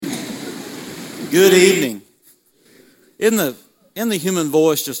Good evening. Isn't the human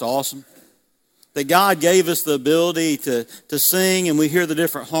voice just awesome? That God gave us the ability to sing, and we hear the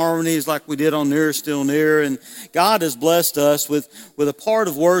different harmonies like we did on Nearer Still Nearer. And God has blessed us with a part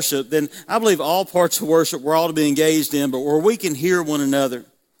of worship. Then I believe all parts of worship we're all to be engaged in, but where we can hear one another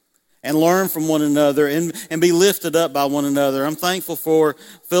and learn from one another and be lifted up by one another. I'm thankful for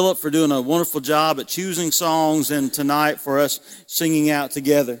Philip for doing a wonderful job at choosing songs, and tonight for us singing out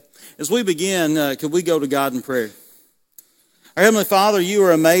together. As we begin, could we go to God in prayer? Our Heavenly Father, you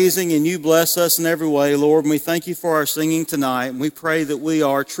are amazing and you bless us in every way, Lord. And we thank you for our singing tonight. And we pray that we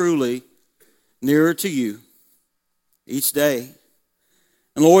are truly nearer to you each day.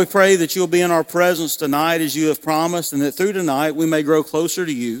 And Lord, we pray that you'll be in our presence tonight as you have promised, and that through tonight we may grow closer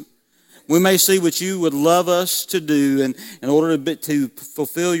to you. We may see what you would love us to do and in order to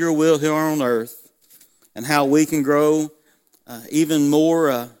fulfill your will here on earth, and how we can grow even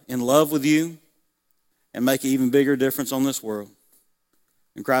more in love with you and make an even bigger difference on this world.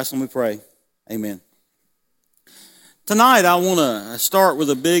 In Christ's name we pray. Amen. Tonight I want to start with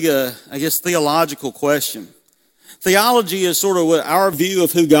a big, theological question. Theology is sort of what our view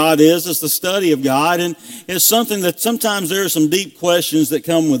of who God is. It's the study of God, and it's something that sometimes there are some deep questions that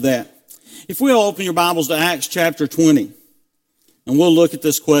come with that. If we'll open your Bibles to Acts chapter 20, and we'll look at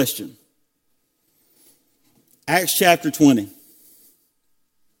this question. Acts chapter 20.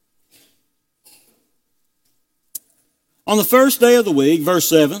 On the first day of the week, verse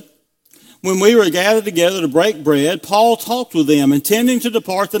 7, when we were gathered together to break bread, Paul talked with them, intending to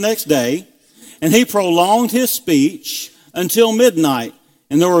depart the next day, and he prolonged his speech until midnight,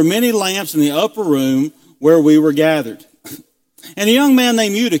 and there were many lamps in the upper room where we were gathered. And a young man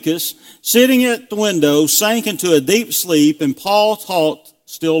named Eutychus, sitting at the window, sank into a deep sleep, and Paul talked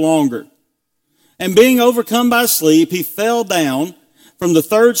still longer. And being overcome by sleep, he fell down from the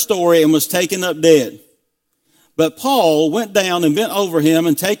third story and was taken up dead. But Paul went down and bent over him,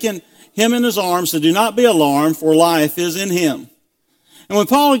 and taking him in his arms, said, "Do not be alarmed, for life is in him." And when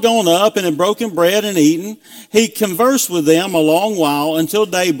Paul had gone up and had broken bread and eaten, he conversed with them a long while until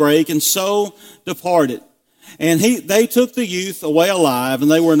daybreak, and so departed. And they took the youth away alive,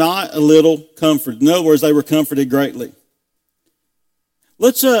 and they were not a little comforted. In other words, they were comforted greatly.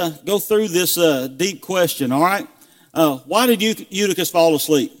 Let's go through this deep question, all right? Why did Eutychus fall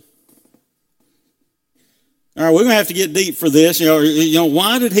asleep? All right, we're going to have to get deep for this. You know,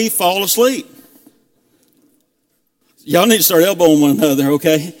 why did he fall asleep? Y'all need to start elbowing one another,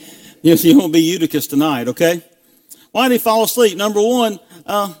 okay? You won't be Eutychus tonight, okay? Why did he fall asleep? Number one,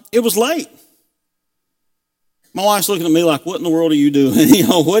 it was late. My wife's looking at me like, what in the world are you doing?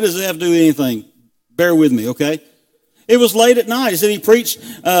 What does it have to do with anything? Bear with me, okay? It was late at night. He said he preached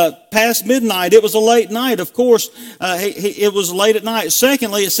past midnight. It was a late night. Of course, it was late at night.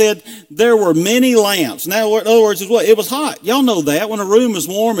 Secondly, it said there were many lamps. Now, in other words, it was hot. Y'all know that. When a room is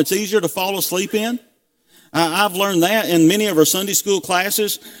warm, it's easier to fall asleep in. I've learned that in many of our Sunday school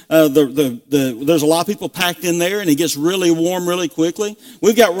classes. There's a lot of people packed in there, and it gets really warm really quickly.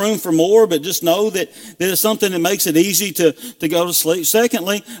 We've got room for more, but just know that it's something that makes it easy to go to sleep.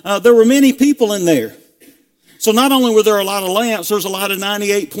 Secondly, there were many people in there. So not only were there a lot of lamps, there's a lot of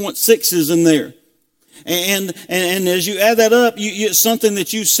 98.6s in there. And as you add that up, it's something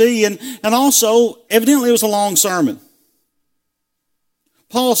that you see. And also, evidently it was a long sermon.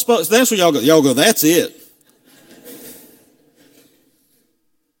 Paul spoke, so that's where y'all go, that's it.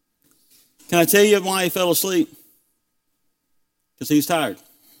 Can I tell you why he fell asleep? Because he was tired.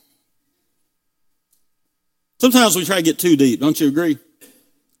 Sometimes we try to get too deep, don't you agree?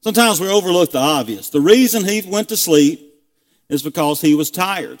 Sometimes we overlook the obvious. The reason he went to sleep is because he was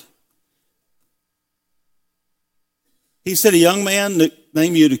tired. He said a young man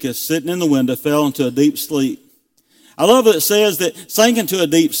named Eutychus, sitting in the window, fell into a deep sleep. I love that it says that sank into a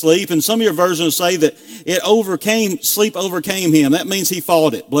deep sleep, and some of your versions say that sleep overcame him. That means he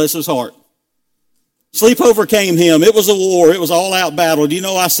fought it. Bless his heart. Sleep overcame him. It was a war. It was all-out battle. Do you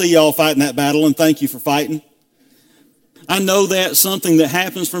know I see y'all fighting that battle, and thank you for fighting. I know that's something that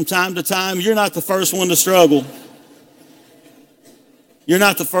happens from time to time. You're not the first one to struggle. You're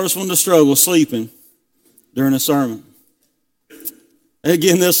not the first one to struggle sleeping during a sermon.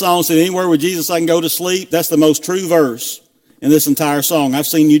 Again, this song said, "Anywhere with Jesus I can go to sleep." That's the most true verse in this entire song. I've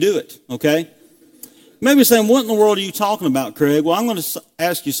seen you do it, okay? Maybe saying, what in the world are you talking about, Craig? Well, I'm going to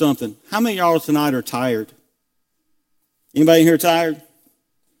ask you something. How many of y'all tonight are tired? Anybody here tired?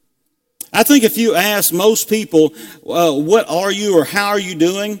 I think if you ask most people, what are you or how are you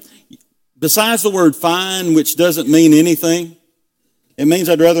doing, besides the word fine, which doesn't mean anything, it means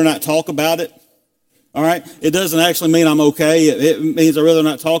I'd rather not talk about it. All right? It doesn't actually mean I'm okay. It means I'd rather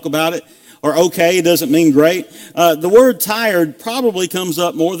not talk about it. or okay doesn't mean great. The word tired probably comes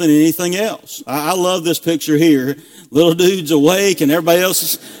up more than anything else. I love this picture here. Little dude's awake and everybody else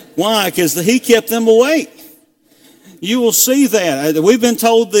is, why? Because he kept them awake. You will see that. We've been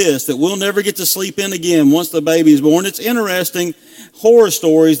told this, that we'll never get to sleep in again once the baby is born. It's interesting horror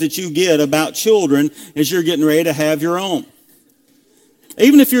stories that you get about children as you're getting ready to have your own.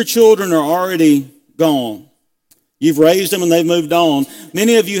 Even if your children are already gone, you've raised them and they've moved on.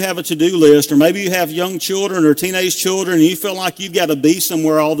 Many of you have a to-do list, or maybe you have young children or teenage children and you feel like you've got to be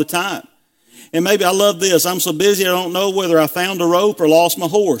somewhere all the time. And maybe I love this. I'm so busy I don't know whether I found a rope or lost my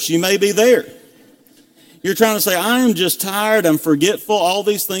horse. You may be there. You're trying to say, I am just tired, I'm forgetful, all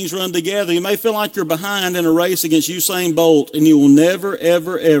these things run together. You may feel like you're behind in a race against Usain Bolt, and you will never,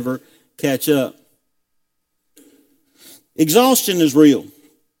 ever, ever catch up. Exhaustion is real.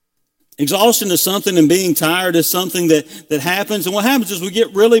 Exhaustion is something, and being tired is something that happens. And what happens is we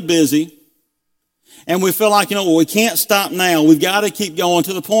get really busy, and we feel like, we can't stop now. We've got to keep going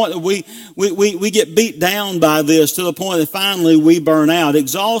to the point that we get beat down by this, to the point that finally we burn out.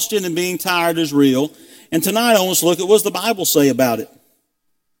 Exhaustion and being tired is real. And tonight I want us to look at what does the Bible say about it.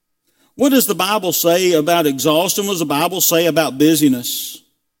 What does the Bible say about exhaustion? What does the Bible say about busyness?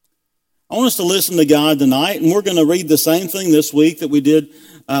 I want us to listen to God tonight, and we're going to read the same thing this week that we did,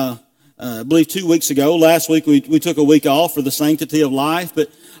 I believe 2 weeks ago. Last week we took a week off for the sanctity of life, but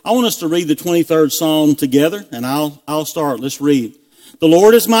I want us to read the 23rd Psalm together, and I'll start. Let's read. The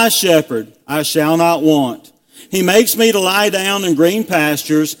Lord is my shepherd, I shall not want. He makes me to lie down in green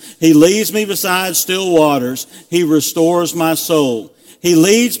pastures. He leads me beside still waters. He restores my soul. He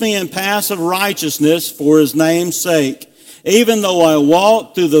leads me in paths of righteousness for his name's sake. Even though I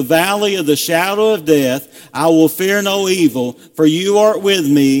walk through the valley of the shadow of death, I will fear no evil, for you are with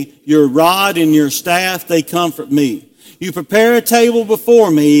me. Your rod and your staff, they comfort me. You prepare a table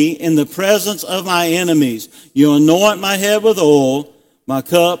before me in the presence of my enemies. You anoint my head with oil. My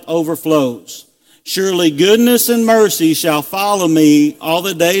cup overflows. Surely goodness and mercy shall follow me all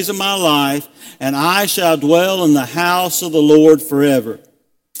the days of my life, and I shall dwell in the house of the Lord forever.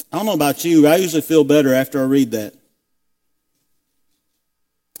 I don't know about you, I usually feel better after I read that.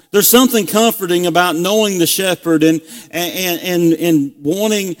 There's something comforting about knowing the shepherd and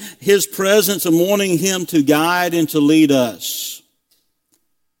wanting his presence and wanting him to guide and to lead us.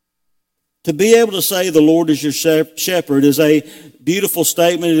 To be able to say the Lord is your shepherd is a beautiful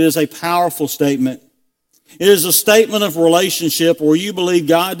statement. It is a powerful statement. It is a statement of relationship where you believe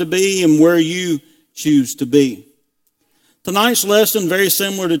God to be and where you choose to be. Tonight's lesson, very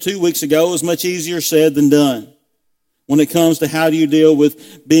similar to 2 weeks ago, is much easier said than done when it comes to how do you deal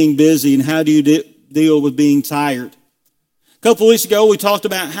with being busy and how do you deal with being tired. A couple of weeks ago, we talked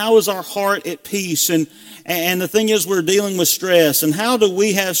about how is our heart at peace, and the thing is we're dealing with stress, and how do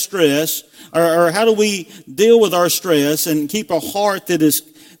we have stress, or how do we deal with our stress and keep a heart that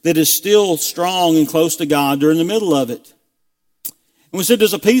is still strong and close to God during the middle of it. And we said,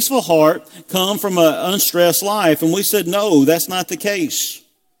 does a peaceful heart come from an unstressed life? And we said, no, that's not the case.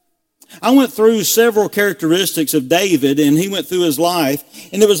 I went through several characteristics of David, and he went through his life,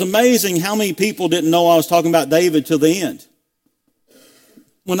 and it was amazing how many people didn't know I was talking about David till the end.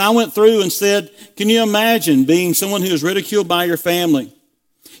 When I went through and said, can you imagine being someone who is ridiculed by your family?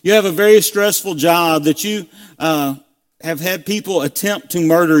 You have a very stressful job that you have had people attempt to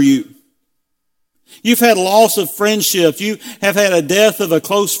murder you. You've had loss of friendship. You have had a death of a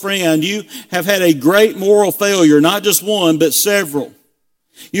close friend. You have had a great moral failure, not just one, but several.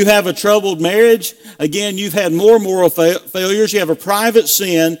 You have a troubled marriage. Again, you've had more moral failures. You have a private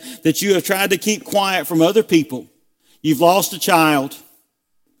sin that you have tried to keep quiet from other people. You've lost a child.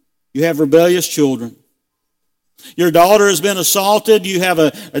 You have rebellious children. Your daughter has been assaulted. You have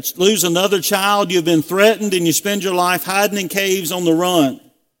lose another child. You've been threatened, and you spend your life hiding in caves on the run.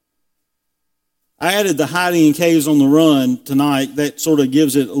 I added the hiding in caves on the run tonight. That sort of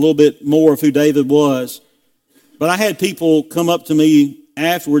gives it a little bit more of who David was. But I had people come up to me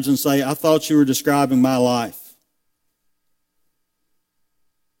afterwards and say, I thought you were describing my life.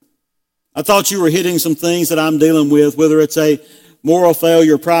 I thought you were hitting some things that I'm dealing with, whether it's a moral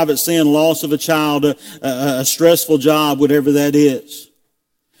failure, private sin, loss of a child, a stressful job, whatever that is.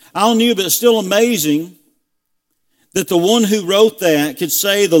 I don't know, but it's still amazing that the one who wrote that could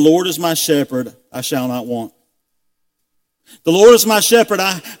say, the Lord is my shepherd, I shall not want. The Lord is my shepherd,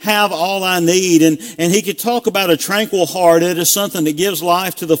 I have all I need. And he could talk about a tranquil heart. It is something that gives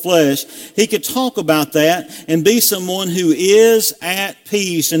life to the flesh. He could talk about that and be someone who is at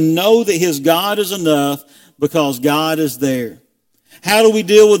peace and know that his God is enough because God is there. How do we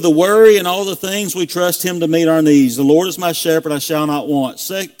deal with the worry and all the things? We trust him to meet our needs. The Lord is my shepherd, I shall not want.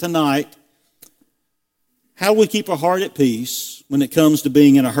 Tonight, How do we keep our heart at peace when it comes to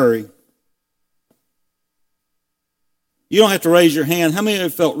being in a hurry? You don't have to raise your hand. How many of you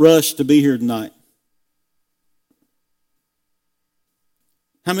felt rushed to be here tonight?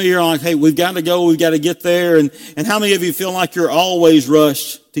 How many of you are like, hey, we've got to go, we've got to get there? And how many of you feel like you're always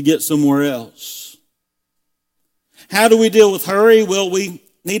rushed to get somewhere else? How do we deal with hurry? Well, we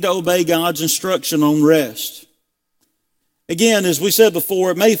need to obey God's instruction on rest. Again, as we said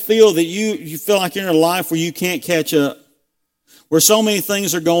before, it may feel that you feel like you're in a life where you can't catch up, where so many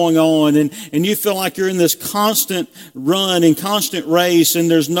things are going on, and you feel like you're in this constant run and constant race,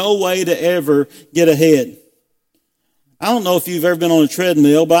 and there's no way to ever get ahead. I don't know if you've ever been on a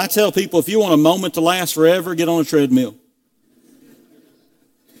treadmill, but I tell people if you want a moment to last forever, get on a treadmill.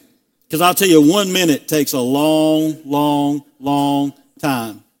 Because I'll tell you, 1 minute takes a long, long, long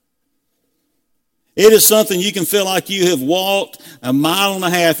time. It is something you can feel like you have walked 1.5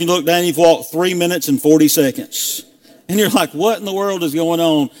 miles. You look down, you've walked 3 minutes and 40 seconds. And you're like, what in the world is going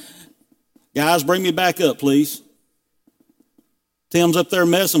on? Guys, bring me back up, please. Tim's up there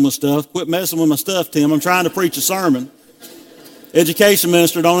messing with stuff. Quit messing with my stuff, Tim. I'm trying to preach a sermon. Education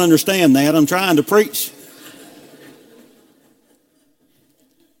minister don't understand that. I'm trying to preach.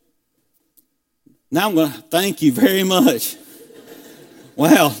 Now I'm going to thank you very much.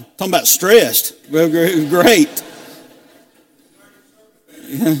 Wow, talking about stressed. Great.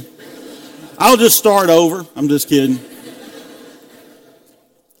 Yeah. I'll just start over. I'm just kidding.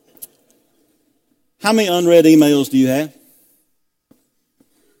 How many unread emails do you have?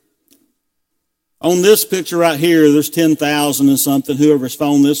 On this picture right here, there's 10,000 and something. Whoever's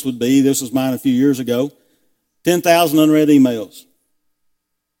phone this would be. This was mine a few years ago. 10,000 unread emails.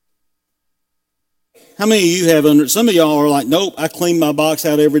 How many of you have unread? Some of y'all are like, nope, I clean my box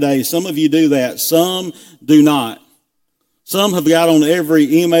out every day. Some of you do that. Some do not. Some have got on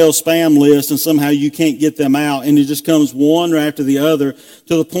every email spam list and somehow you can't get them out. And it just comes one right after the other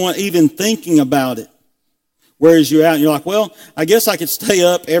to the point even thinking about it. Whereas you're out and you're like, well, I guess I could stay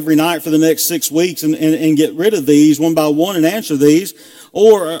up every night for the next 6 weeks and get rid of these one by one and answer these.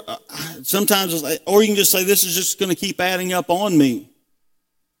 Or sometimes, or you can just say, this is just going to keep adding up on me.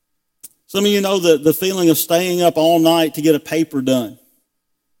 Some of you know the feeling of staying up all night to get a paper done.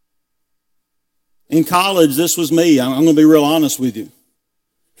 In college, this was me. I'm going to be real honest with you.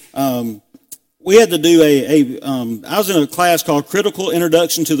 We had to do I was in a class called Critical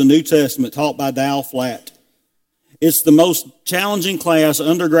Introduction to the New Testament taught by Dal Flatt. It's the most challenging class,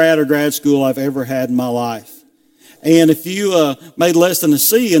 undergrad or grad school, I've ever had in my life. And if you made less than a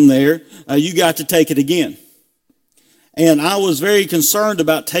C in there, you got to take it again. And I was very concerned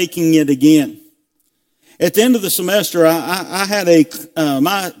about taking it again. At the end of the semester, I had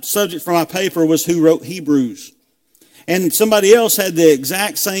my subject for my paper was who wrote Hebrews. And somebody else had the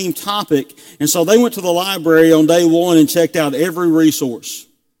exact same topic. And so they went to the library on day one and checked out every resource.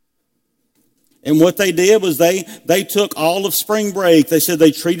 And what they did was they took all of spring break. They said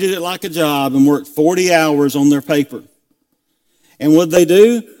they treated it like a job and worked 40 hours on their paper. And what they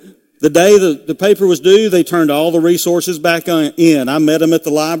do, the day the paper was due, they turned all the resources back in. I met them at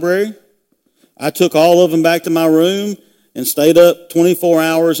the library. I took all of them back to my room and stayed up 24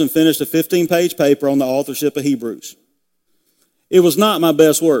 hours and finished a 15-page paper on the authorship of Hebrews. It was not my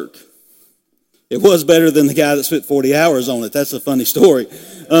best work. It was better than the guy that spent 40 hours on it. That's a funny story.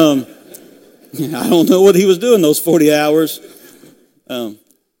 I don't know what he was doing those 40 hours.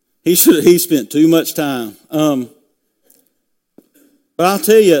 He spent too much time. But I'll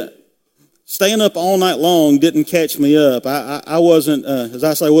tell you, staying up all night long didn't catch me up. I wasn't, as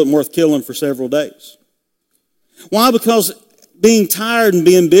I say, wasn't worth killing for several days. Why? Because being tired and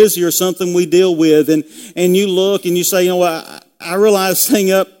being busy are something we deal with. And you look and you say, you know what, I realize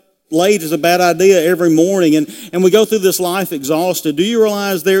staying up late is a bad idea every morning. And we go through this life exhausted. Do you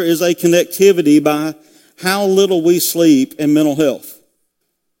realize there is a connectivity by how little we sleep and mental health?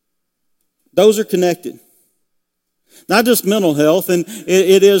 Those are connected. Not just mental health, and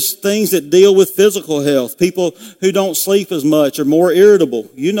it is things that deal with physical health. People who don't sleep as much are more irritable.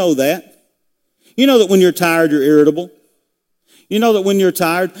 You know that. You know that when you're tired, you're irritable. You know that when you're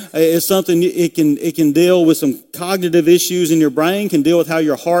tired, it's something, it can deal with some cognitive issues in your brain, can deal with how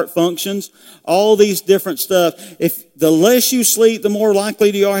your heart functions, all these different stuff. If the less you sleep, the more likely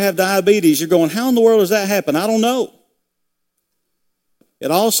you are to have diabetes. You're going, how in the world does that happen? I don't know.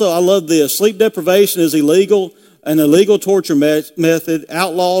 It also, I love this, sleep deprivation is illegal, an illegal torture method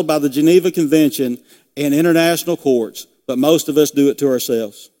outlawed by the Geneva Convention and international courts, but most of us do it to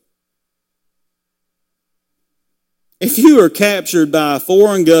ourselves. If you are captured by a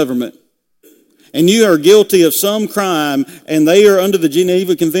foreign government and you are guilty of some crime, and they are under the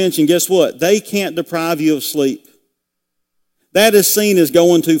Geneva Convention, guess what? They can't deprive you of sleep. That is seen as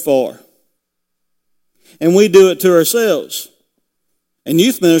going too far. And we do it to ourselves. And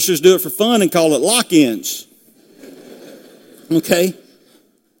youth ministers do it for fun and call it lock-ins. Okay?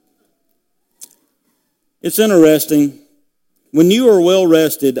 It's interesting. When you are well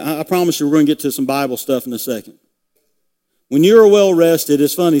rested, I promise you we're going to get to some Bible stuff in a second. When you are well rested,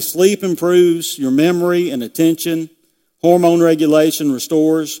 it's funny, sleep improves your memory and attention. Hormone regulation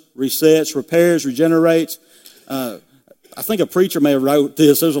restores, resets, repairs, regenerates. I think a preacher may have wrote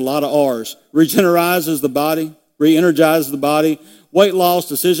this. There's a lot of R's. Regenerizes the body, re-energizes the body. Weight loss,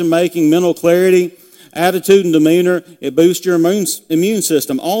 decision-making, mental clarity, attitude and demeanor. It boosts your immune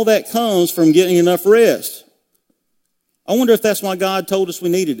system. All that comes from getting enough rest. I wonder if that's why God told us we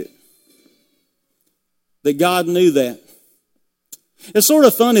needed it. That God knew that. It's sort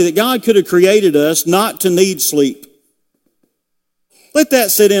of funny that God could have created us not to need sleep. Let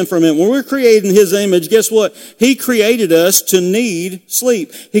that sit in for a minute. When we're created in His image, guess what? He created us to need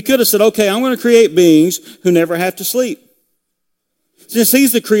sleep. He could have said, okay, I'm going to create beings who never have to sleep. Since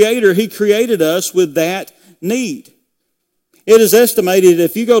He's the Creator, He created us with that need. It is estimated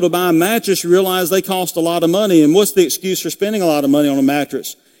if you go to buy a mattress, you realize they cost a lot of money. And what's the excuse for spending a lot of money on a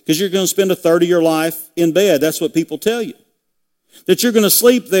mattress? Because you're going to spend a third of your life in bed. That's what people tell you. That you're going to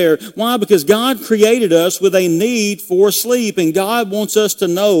sleep there. Why? Because God created us with a need for sleep, and God wants us to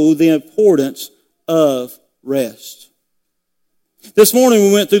know the importance of rest. This morning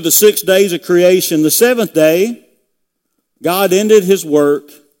we went through the 6 days of creation. The seventh day, God ended His work,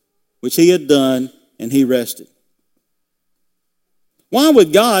 which He had done, and He rested. Why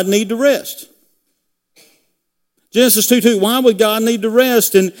would God need to rest? Genesis 2:2, why would God need to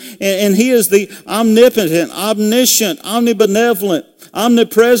rest? And He is the omnipotent, omniscient, omnibenevolent,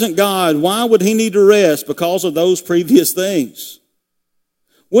 omnipresent God. Why would He need to rest? Because of those previous things.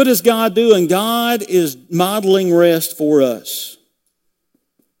 What is God doing? God is modeling rest for us.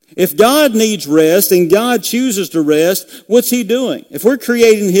 If God needs rest and God chooses to rest, what's He doing? If we're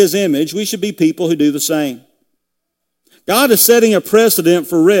creating His image, we should be people who do the same. God is setting a precedent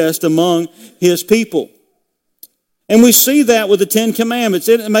for rest among His people. And we see that with the Ten Commandments.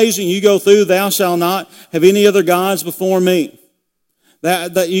 Isn't it amazing? You go through, thou shalt not have any other gods before me.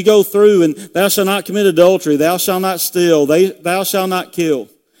 That you go through and thou shalt not commit adultery, thou shalt not steal, thou shalt not kill,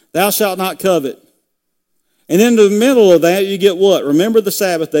 thou shalt not covet. And in the middle of that, you get what? Remember the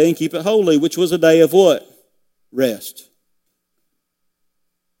Sabbath day and keep it holy, which was a day of what? Rest.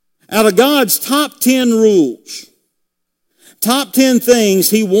 Out of God's top 10 rules, top 10 things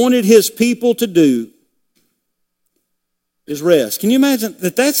He wanted His people to do is rest. Can you imagine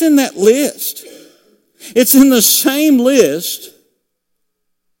that that's in that list? It's in the same list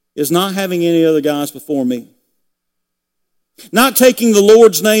as not having any other gods before me. Not taking the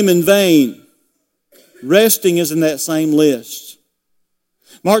Lord's name in vain. Resting is in that same list.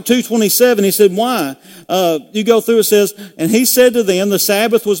 Mark 2:27, He said, why? You go through, it says, and He said to them, the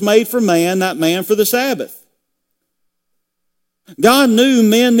Sabbath was made for man, not man for the Sabbath. God knew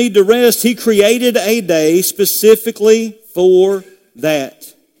men need to rest. He created a day specifically for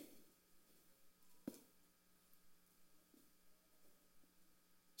that.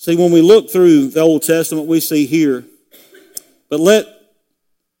 See, when we look through the Old Testament, we see here, but let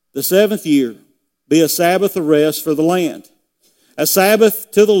the seventh year be a Sabbath of rest for the land. A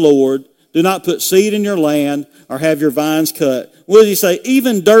Sabbath to the Lord. Do not put seed in your land or have your vines cut. What does He say?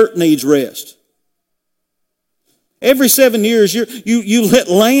 Even dirt needs rest. Every 7 years, you let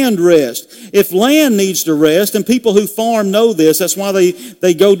land rest. If land needs to rest, and people who farm know this, that's why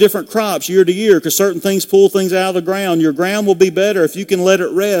they go different crops year to year, because certain things pull things out of the ground. Your ground will be better if you can let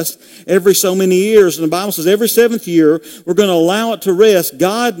it rest every so many years. And the Bible says every seventh year, we're going to allow it to rest.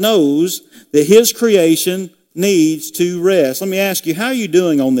 God knows that His creation needs to rest. Let me ask you, how are you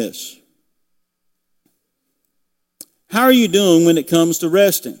doing on this? How are you doing when it comes to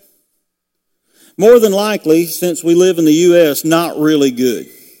resting? More than likely, since we live in the U.S., not really good.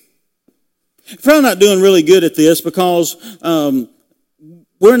 Probably not doing really good at this because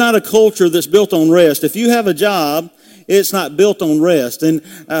we're not a culture that's built on rest. If you have a job, it's not built on rest. And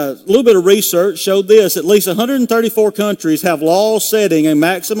a little bit of research showed this. At least 134 countries have laws setting a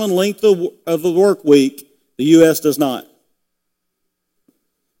maximum length of the work week. The U.S. does not.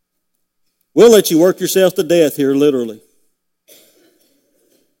 We'll let you work yourself to death here, literally.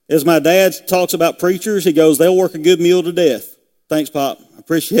 As my dad talks about preachers, he goes, they'll work a good meal to death. Thanks, Pop. I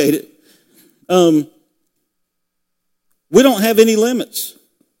appreciate it. We don't have any limits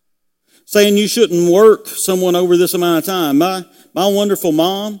saying you shouldn't work someone over this amount of time. My wonderful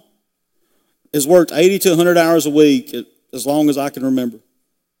mom, has worked 80 to 100 hours a week as long as I can remember.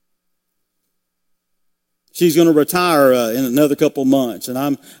 She's going to retire in another couple of months,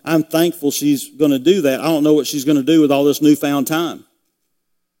 and I'm thankful she's going to do that. I don't know what she's going to do with all this newfound time.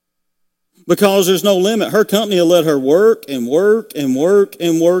 Because there's no limit. Her company will let her work and work and work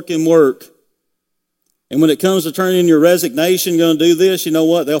and work and work. And when it comes to turning in your resignation, going to do this, you know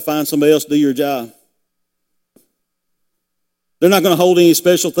what? They'll find somebody else to do your job. They're not going to hold any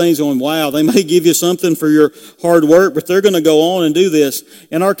special things going, wow, they may give you something for your hard work, but they're going to go on and do this.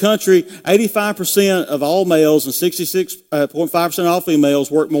 In our country, 85% of all males and 66.5% of all females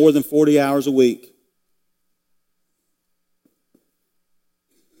work more than 40 hours a week.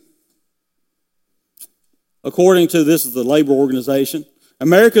 According to, this is the labor organization,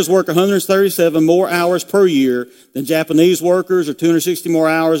 Americans work 137 more hours per year than Japanese workers, or 260 more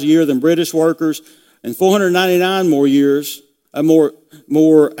hours a year than British workers, and 499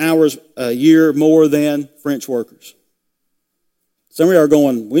 more hours a year more than French workers. Some of you are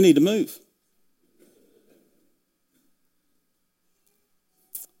going, we need to move.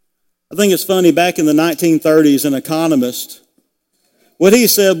 I think it's funny, back in the 1930s, an economist, what he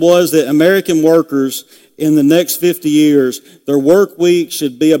said was that American workers in the next 50 years, their work week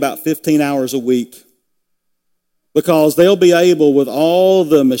should be about 15 hours a week. Because they'll be able, with all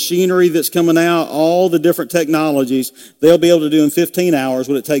the machinery that's coming out, all the different technologies, they'll be able to do in 15 hours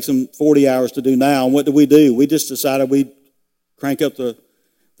what it takes them 40 hours to do now. And what do? We just decided we'd crank up the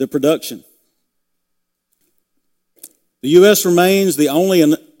production. The U.S. remains the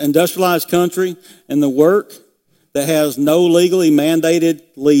only industrialized country in the work that has no legally mandated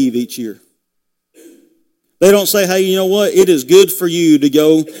leave each year. They don't say, hey, you know what? It is good for you to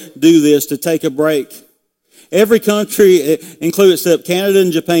go do this, to take a break. Every country, including except Canada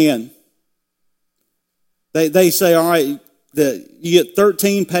and Japan, they say, all right, that you get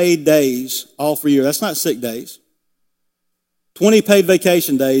 13 paid days off a year. That's not sick days. 20 paid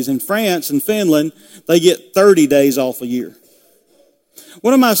vacation days. In France and Finland, they get 30 days off a year.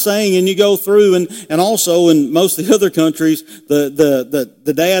 What am I saying? And you go through, and also in most of the other countries,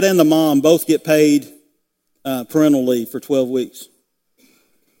 the dad and the mom both get paid parental leave for 12 weeks.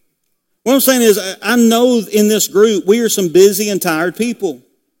 What I'm saying is, I know in this group, we are some busy and tired people.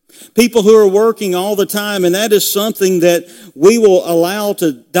 People who are working all the time, and that is something that we will allow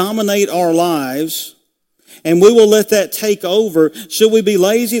to dominate our lives, and we will let that take over. Should we be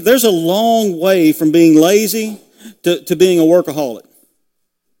lazy? There's a long way from being lazy to being a workaholic.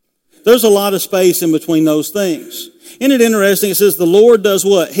 There's a lot of space in between those things. Isn't it interesting? It says, the Lord does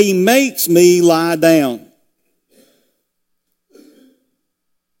what? He makes me lie down.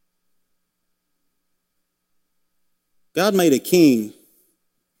 God made a king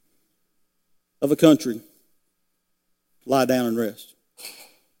of a country lie down and rest.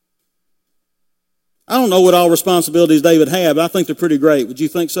 I don't know what all responsibilities David had, but I think they're pretty great. Would you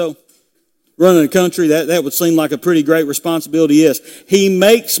think so? Running a country, that would seem like a pretty great responsibility. Yes. He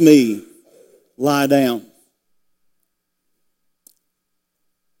makes me lie down.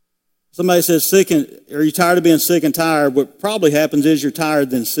 Somebody says, are you tired of being sick and tired? What probably happens is you're tired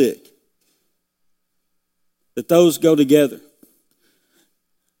than sick. That those go together.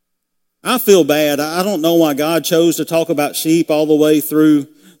 I feel bad. I don't know why God chose to talk about sheep all the way through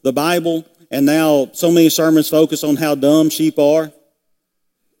the Bible, and now so many sermons focus on how dumb sheep are.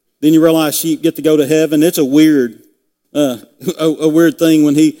 Then you realize sheep get to go to heaven. It's a weird thing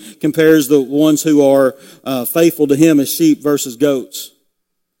when he compares the ones who are faithful to him as sheep versus goats.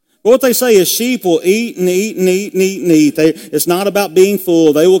 But what they say is sheep will eat and eat and eat and eat and eat. It's not about being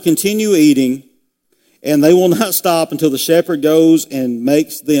full. They will continue eating. And they will not stop until the shepherd goes and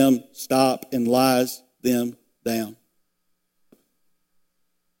makes them stop and lies them down.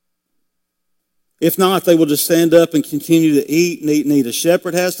 If not, they will just stand up and continue to eat and eat and eat. A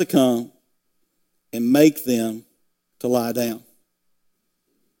shepherd has to come and make them to lie down.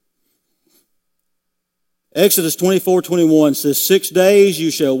 Exodus 24:21 says, 6 days you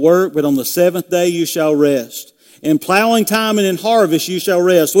shall work, but on the seventh day you shall rest. In plowing time and in harvest you shall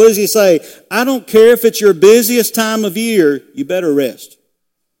rest. What does he say? I don't care if it's your busiest time of year, you better rest.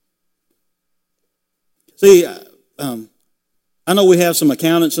 See, I know we have some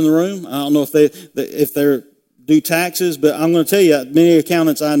accountants in the room. I don't know if they do taxes, but I'm going to tell you, many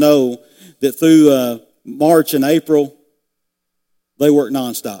accountants I know that through March and April, they work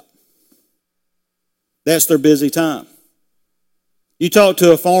nonstop. That's their busy time. You talk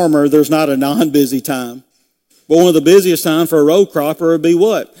to a farmer, there's not a non-busy time. But one of the busiest times for a row cropper would be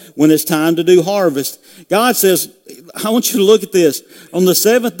what? When it's time to do harvest. God says, I want you to look at this. On the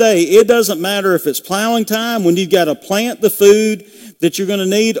seventh day, it doesn't matter if it's plowing time, when you've got to plant the food that you're going to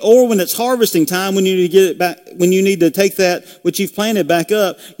need, or when it's harvesting time, when you need to get it back, when you need to take that which you've planted back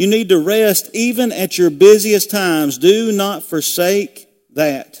up, you need to rest even at your busiest times. Do not forsake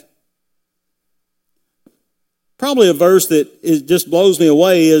that. Probably a verse that just blows me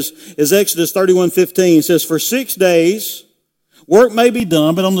away is Exodus 31:15. It says, "For 6 days work may be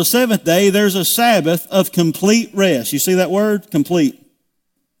done, but on the seventh day there's a Sabbath of complete rest." You see that word? Complete.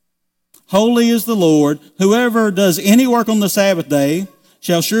 "Holy is the Lord. Whoever does any work on the Sabbath day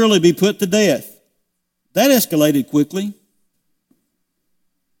shall surely be put to death." That escalated quickly.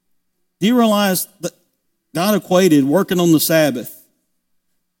 Do you realize that God equated working on the Sabbath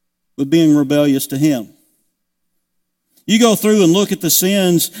with being rebellious to Him? You go through and look at the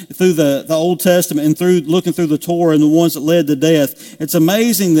sins through the Old Testament and through looking through the Torah and the ones that led to death. It's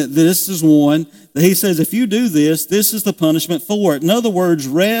amazing that this is one that He says, if you do this, this is the punishment for it. In other words,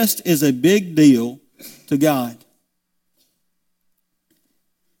 rest is a big deal to God.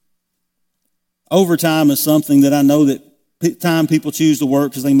 Overtime is something that I know that time people choose to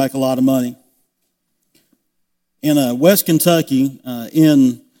work because they make a lot of money. In West Kentucky,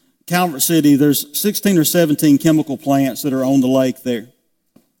 in Calvert City, there's 16 or 17 chemical plants that are on the lake there.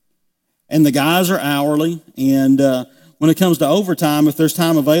 And the guys are hourly, and when it comes to overtime, if there's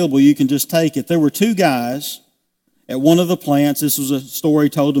time available, you can just take it. There were 2 guys at one of the plants. This was a story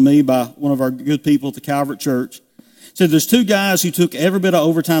told to me by one of our good people at the Calvert Church. Said there's 2 guys who took every bit of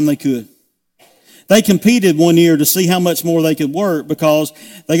overtime they could. They competed one year to see how much more they could work because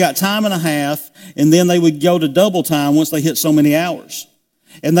they got time and a half, and then they would go to double time once they hit so many hours.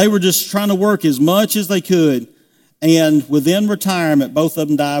 And they were just trying to work as much as they could. And within retirement, both of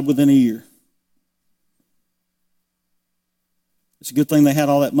them died within a year. It's a good thing they had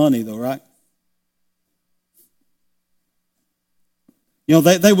all that money, though, right? You know,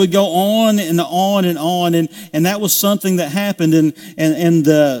 they would go on and on and on, and that was something that happened. And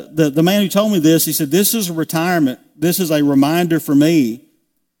the man who told me this, he said, "This is a retirement. This is a reminder for me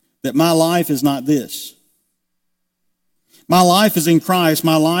that my life is not this. My life is in Christ.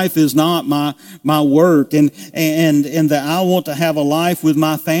 My life is not my work, and that I want to have a life with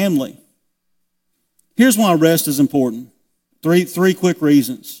my family." Here's why rest is important. Three quick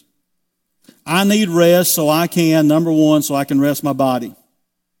reasons. I need rest so I can, number one, so I can rest my body.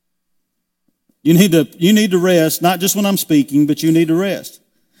 You need to rest, not just when I'm speaking, but you need to rest.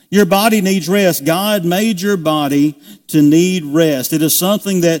 Your body needs rest. God made your body to need rest. It is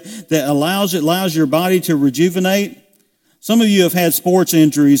something that allows your body to rejuvenate. Some of you have had sports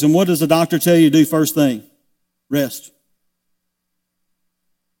injuries, and what does the doctor tell you to do first thing? Rest.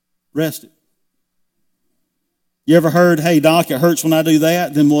 Rest it. You ever heard, "Hey, doc, it hurts when I do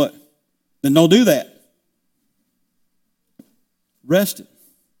that"? Then what? Then don't do that. Rest it.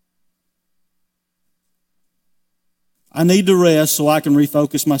 I need to rest so I can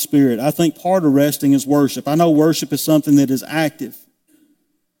refocus my spirit. I think part of resting is worship. I know worship is something that is active.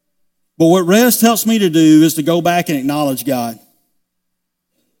 But what rest helps me to do is to go back and acknowledge God.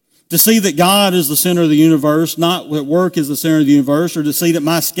 To see that God is the center of the universe, not that work is the center of the universe, or to see that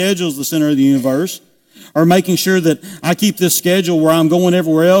my schedule is the center of the universe, or making sure that I keep this schedule where I'm going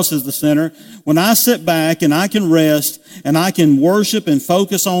everywhere else is the center. When I sit back and I can rest and I can worship and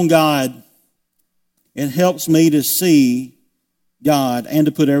focus on God, it helps me to see God and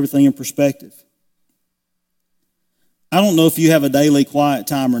to put everything in perspective. I don't know if you have a daily quiet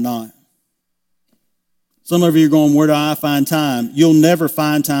time or not. Some of you are going, "Where do I find time?" You'll never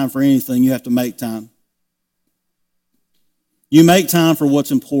find time for anything. You have to make time. You make time for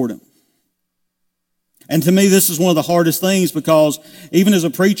what's important. And to me, this is one of the hardest things because even as a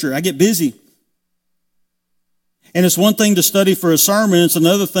preacher, I get busy. And it's one thing to study for a sermon. It's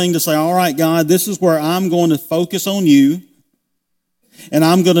another thing to say, "All right, God, this is where I'm going to focus on you. And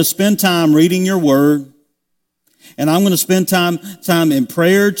I'm going to spend time reading your word. And I'm going to spend time in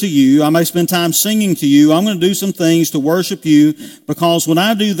prayer to you. I may spend time singing to you. I'm going to do some things to worship you, because when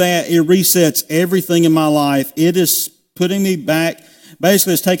I do that, it resets everything in my life. It is putting me back.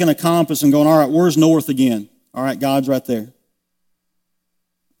 Basically, it's taking a compass and going, all right, where's north again? All right, God's right there.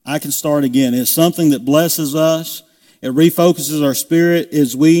 I can start again. It's something that blesses us. It refocuses our spirit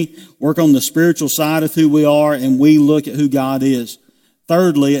as we work on the spiritual side of who we are and we look at who God is.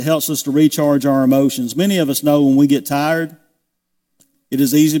 Thirdly, it helps us to recharge our emotions. Many of us know when we get tired, it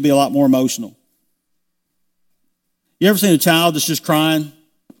is easy to be a lot more emotional. You ever seen a child that's just crying?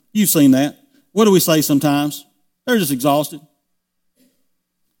 You've seen that. What do we say sometimes? They're just exhausted.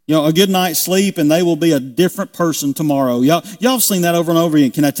 You know, a good night's sleep and they will be a different person tomorrow. Y'all have seen that over and over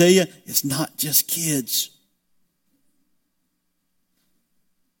again. Can I tell you? It's not just kids.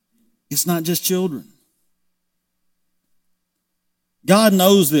 It's not just children. God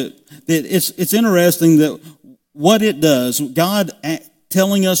knows that it's interesting that what it does, God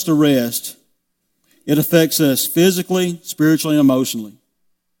telling us to rest, it affects us physically, spiritually, and emotionally.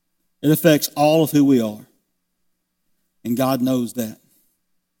 It affects all of who we are. And God knows that.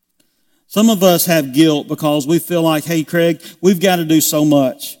 Some of us have guilt because we feel like, hey, Craig, we've got to do so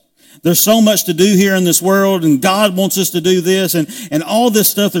much. There's so much to do here in this world, and God wants us to do this, and all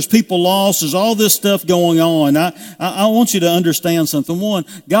this stuff. There's people lost. There's all this stuff going on. I want you to understand something. One,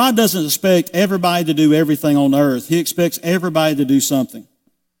 God doesn't expect everybody to do everything on earth. He expects everybody to do something.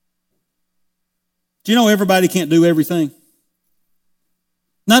 Do you know everybody can't do everything?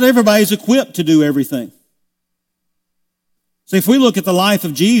 Not everybody's equipped to do everything. See, if we look at the life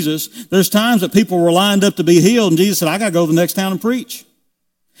of Jesus, there's times that people were lined up to be healed, and Jesus said, I got to go to the next town and preach.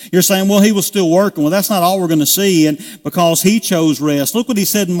 You're saying, well, he was still working. Well, that's not all we're going to see, and because he chose rest. Look what he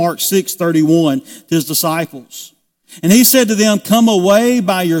said in Mark 6:31 to his disciples. And he said to them, come away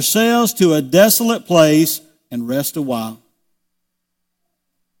by yourselves to a desolate place and rest a while.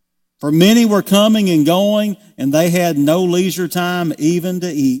 For many were coming and going, and they had no leisure time even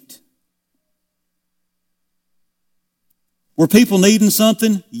to eat. Were people needing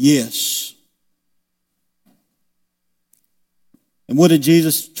something? Yes. And what did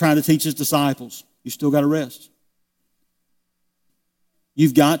Jesus try to teach his disciples? You still got to rest.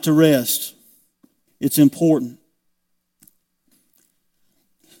 You've got to rest. It's important.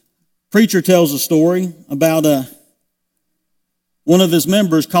 Preacher tells a story about one of his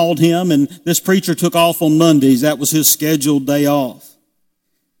members called him, and this preacher took off on Mondays. That was his scheduled day off.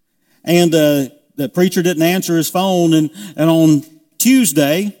 And the preacher didn't answer his phone, and on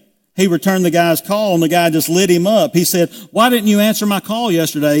Tuesday, he returned the guy's call, and the guy just lit him up. He said, why didn't you answer my call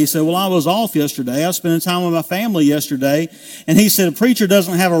yesterday? He said, well, I was off yesterday. I was spending time with my family yesterday. And he said, a preacher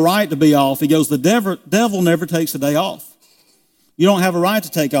doesn't have a right to be off. He goes, the devil never takes a day off. You don't have a right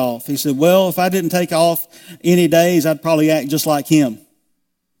to take off. He said, well, if I didn't take off any days, I'd probably act just like him.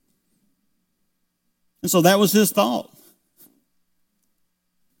 And so that was his thought.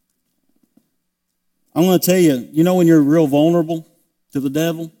 I'm going to tell you, you know when you're real vulnerable to the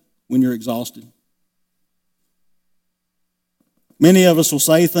devil? When you're exhausted. Many of us will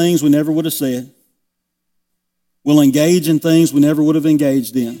say things we never would have said. We'll engage in things we never would have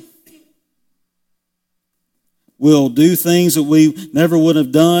engaged in. We'll do things that we never would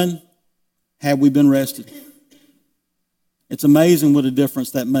have done had we been rested. It's amazing what a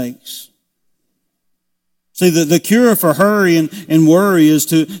difference that makes. See, the cure for hurry and worry is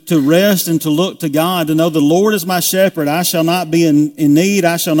to rest and to look to God, to know the Lord is my shepherd. I shall not be in need.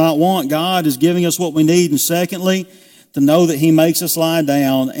 I shall not want. God is giving us what we need. And secondly, to know that he makes us lie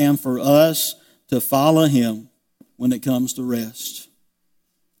down and for us to follow him when it comes to rest.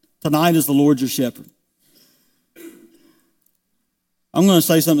 Tonight is the Lord your shepherd. I'm going to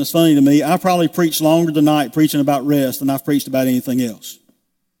say something that's funny to me. I probably preached longer tonight preaching about rest than I've preached about anything else.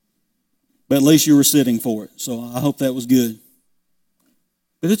 But at least you were sitting for it. So I hope that was good.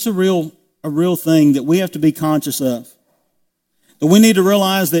 But it's a real thing that we have to be conscious of. That we need to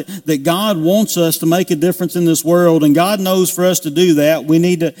realize that God wants us to make a difference in this world, and God knows for us to do that, we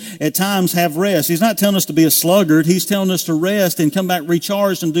need to at times have rest. He's not telling us to be a sluggard. He's telling us to rest and come back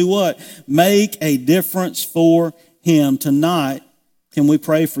recharged and do what? Make a difference for him. Tonight, can we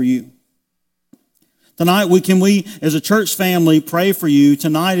pray for you? Tonight, can we, as a church family, pray for you?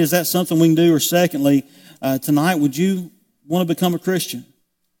 Tonight, is that something we can do? Or secondly, tonight, would you want to become a Christian?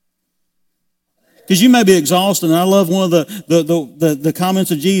 Because you may be exhausted, and I love one of the comments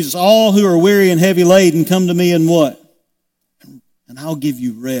of Jesus. All who are weary and heavy laden, come to me and what? And I'll give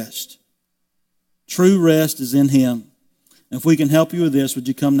you rest. True rest is in him. And if we can help you with this, would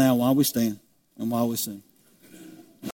you come now while we stand and while we sing?